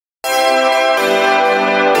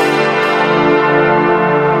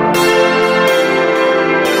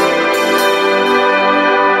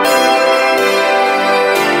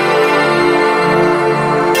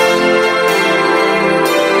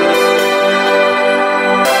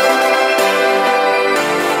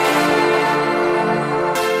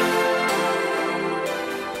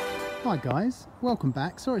welcome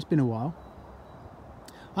back. Sorry it's been a while.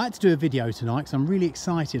 I had to do a video tonight because I'm really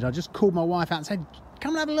excited. I just called my wife out and said,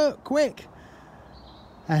 come and have a look, quick.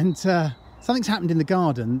 And something's happened in the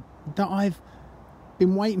garden that I've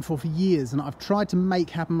been waiting for years, and I've tried to make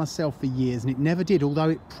happen myself for years, and it never did, although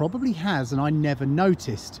it probably has, and I never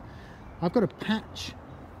noticed. I've got a patch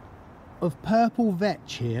of purple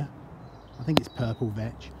vetch here. I think it's purple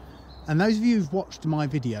vetch. And those of you who've watched my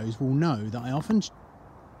videos will know that I often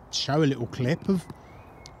show a little clip of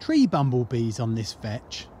tree bumblebees on this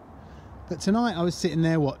vetch. But tonight I was sitting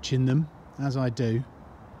there watching them, as I do,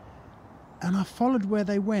 and I followed where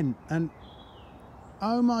they went, and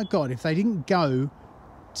oh my God, if they didn't go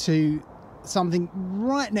to something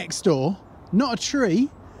right next door, not a tree,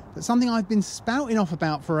 but something I've been spouting off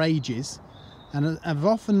about for ages, and I've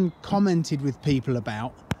often commented with people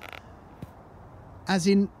about, as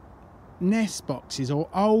in nest boxes or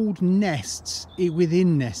old nests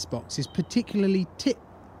within nest boxes, particularly tit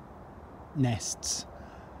nests.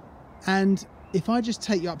 And if I just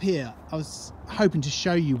take you up here, I was hoping to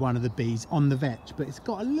show you one of the bees on the vetch, but it's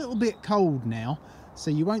got a little bit cold now,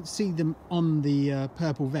 so you won't see them on the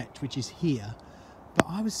purple vetch, which is here. But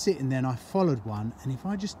I was sitting there and I followed one, and if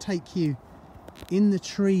I just take you in the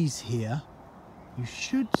trees here, you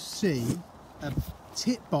should see a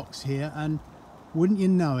tit box here, and wouldn't you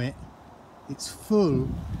know it, it's full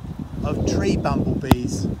of tree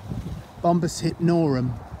bumblebees, Bombus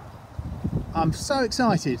hypnorum. I'm so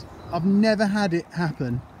excited. I've never had it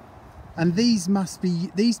happen, and these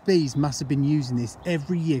bees must have been using this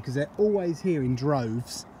every year because they're always here in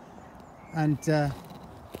droves, and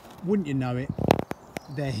wouldn't you know it,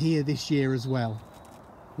 they're here this year as well.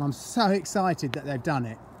 And I'm so excited that they've done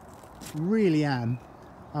it, really am.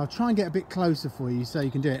 I'll try and get a bit closer for you so you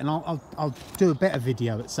can do it, and I'll do a better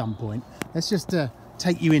video at some point. Let's just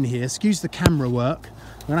take you in here. Excuse the camera work.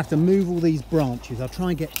 I'm gonna have to move all these branches. I'll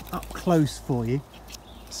try and get up close for you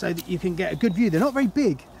so that you can get a good view. They're not very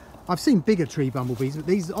big. I've seen bigger tree bumblebees, but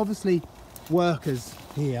these are obviously workers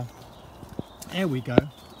here. There we go. I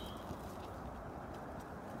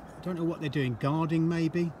don't know what they're doing, guarding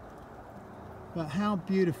maybe, but how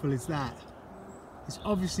beautiful is that? It's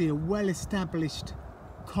obviously a well-established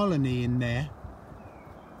colony in there,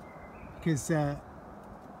 because I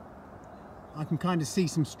can kind of see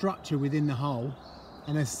some structure within the hole,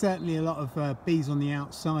 and there's certainly a lot of bees on the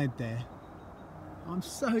outside there. I'm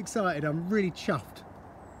so excited. I'm really chuffed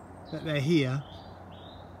that they're here,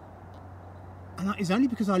 and it's only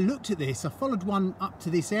because I looked at this. I followed one up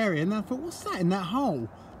to this area, and I thought, what's that in that hole?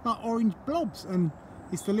 Like orange blobs, and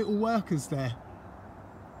it's the little workers there.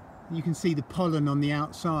 You can see the pollen on the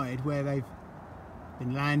outside where they've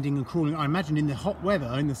been landing and crawling. I imagine in the hot weather,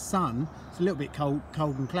 in the sun, it's a little bit cold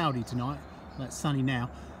and cloudy tonight. Well, it's sunny now.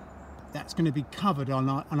 That's going to be covered on,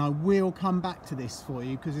 and I will come back to this for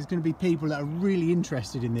you because there's going to be people that are really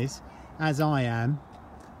interested in this, as I am.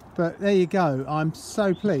 But there you go. I'm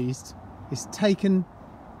so pleased. It's taken,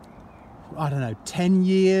 I don't know, 10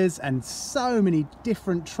 years and so many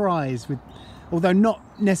different tries with, although not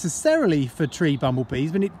necessarily for tree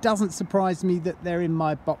bumblebees, but it doesn't surprise me that they're in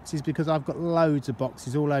my boxes because I've got loads of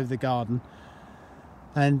boxes all over the garden,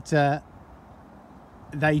 and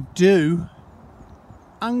they do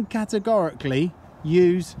uncategorically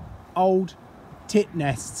use old tit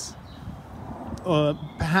nests, or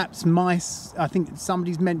perhaps mice. I think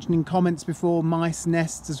somebody's mentioned in comments before mice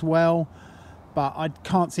nests as well, but I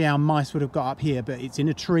can't see how mice would have got up here. But it's in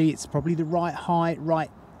a tree, it's probably the right height,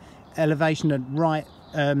 right elevation, and right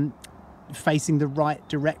facing the right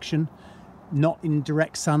direction, not in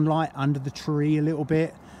direct sunlight, under the tree a little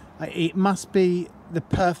bit. It must be the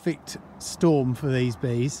perfect storm for these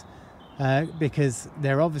bees, because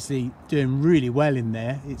they're obviously doing really well in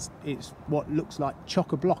there. It's what looks like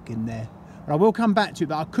chock-a-block in there. But I will come back to it,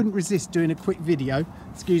 but I couldn't resist doing a quick video.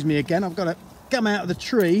 Excuse me again, I've got to come out of the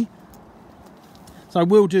tree, so I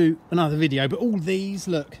will do another video. But all these,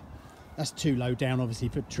 look, that's too low down obviously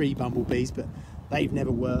for tree bumblebees, but they've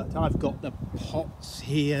never worked. I've got the pots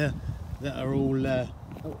here that are all oh,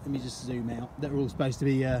 let me just zoom out, that are all supposed to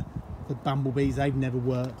be for bumblebees. They've never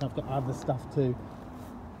worked. I've got other stuff too.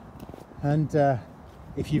 And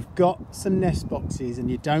if you've got some nest boxes and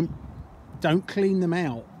you don't clean them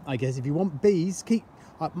out, I guess if you want bees,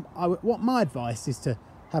 what my advice is to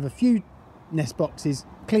have a few nest boxes,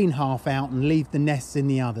 clean half out and leave the nests in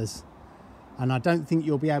the others. And I don't think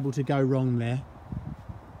you'll be able to go wrong there.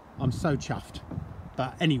 I'm so chuffed.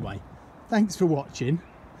 But anyway, thanks for watching.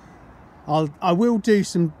 I will do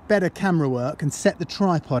some better camera work and set the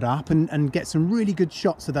tripod up and get some really good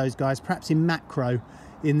shots of those guys, perhaps in macro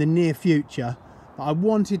in the near future. But I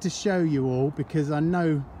wanted to show you all because I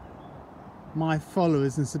know my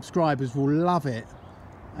followers and subscribers will love it.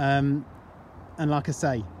 And like I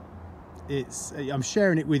say, I'm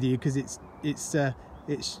sharing it with you because it's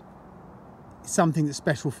something that's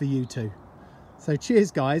special for you too. So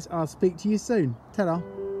cheers guys, I'll speak to you soon. Ta-da.